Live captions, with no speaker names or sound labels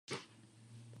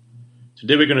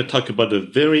Today we're going to talk about a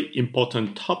very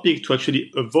important topic to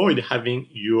actually avoid having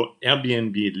your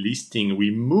Airbnb listing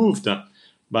removed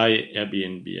by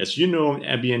Airbnb. As you know,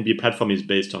 Airbnb platform is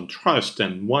based on trust,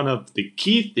 and one of the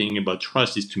key things about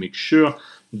trust is to make sure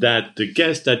that the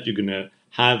guests that you're going to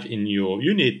have in your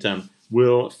unit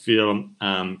will feel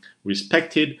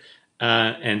respected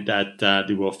and that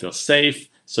they will feel safe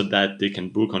so that they can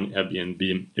book on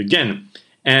Airbnb again.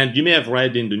 And you may have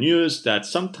read in the news that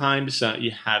sometimes you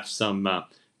have some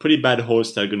pretty bad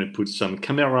hosts that are going to put some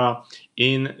camera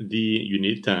in the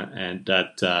unit, and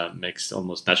that makes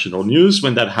almost national news.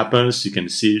 When that happens, you can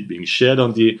see it being shared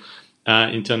on the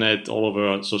internet, all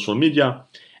over social media.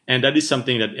 And that is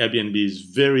something that Airbnb is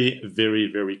very,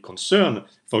 very, very concerned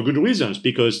for good reasons,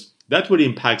 because that will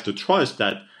impact the trust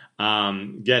that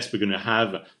guests are going to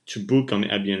have to book on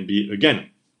Airbnb again.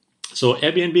 So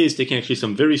Airbnb is taking actually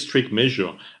some very strict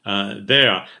measure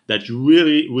there that you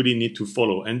really, really need to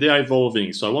follow, and they are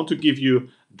evolving. So I want to give you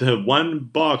the one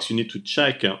box you need to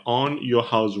check on your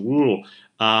house rule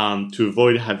to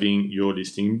avoid having your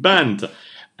listing banned,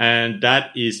 and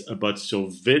that is about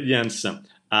surveillance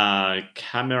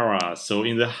camera. So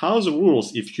in the house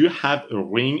rules, if you have a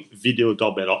Ring video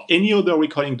doorbell or any other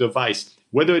recording device,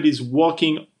 whether it is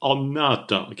working or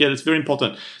not, okay, that's very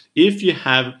important. If you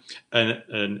have a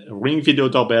Ring video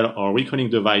doorbell or recording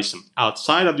device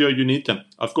outside of your unit,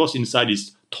 of course, inside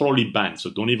is totally banned, so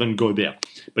don't even go there.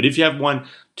 But if you have one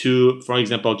to, for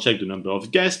example, check the number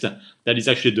of guests, that is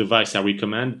actually a device I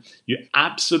recommend. You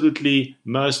absolutely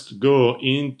must go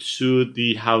into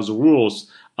the house rules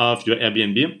of your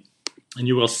Airbnb, and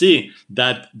you will see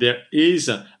that there is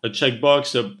a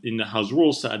checkbox in the house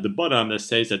rules at the bottom that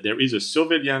says that there is a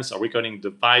surveillance or recording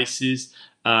devices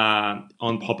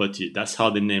on property. That's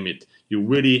how they name it. You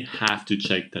really have to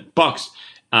check that box.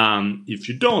 If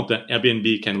you don't,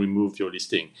 Airbnb can remove your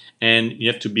listing. And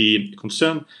you have to be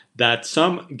concerned that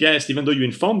some guests, even though you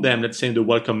inform them, let's say in the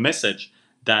welcome message,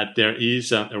 that there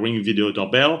is a Ring video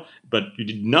doorbell, but you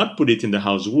did not put it in the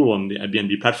house rule on the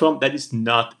Airbnb platform, that is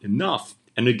not enough.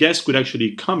 And the guest could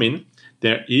actually come in.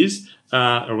 There is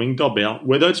a Ring doorbell,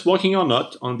 whether it's working or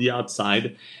not, on the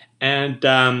outside. And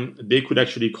they could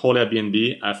actually call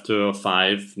Airbnb after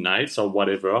 5 nights or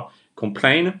whatever,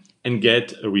 complain, and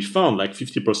get a refund, like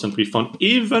 50% refund,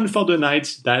 even for the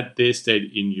nights that they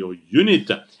stayed in your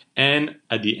unit. And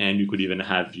at the end, you could even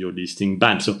have your listing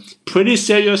banned. So pretty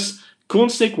serious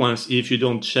consequence if you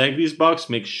don't check this box.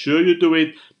 Make sure you do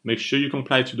it. Make sure you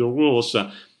comply to the rules.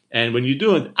 And when you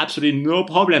do it, absolutely no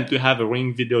problem to have a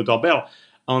Ring video doorbell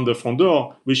on the front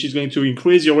door, which is going to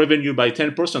increase your revenue by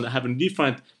 10%. I have a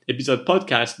different episode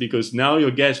podcast because now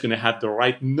your guests are going to have the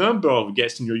right number of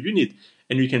guests in your unit,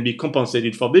 and you can be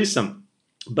compensated for this.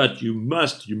 But you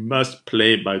must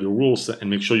play by the rules and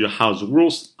make sure your house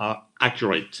rules are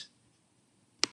accurate.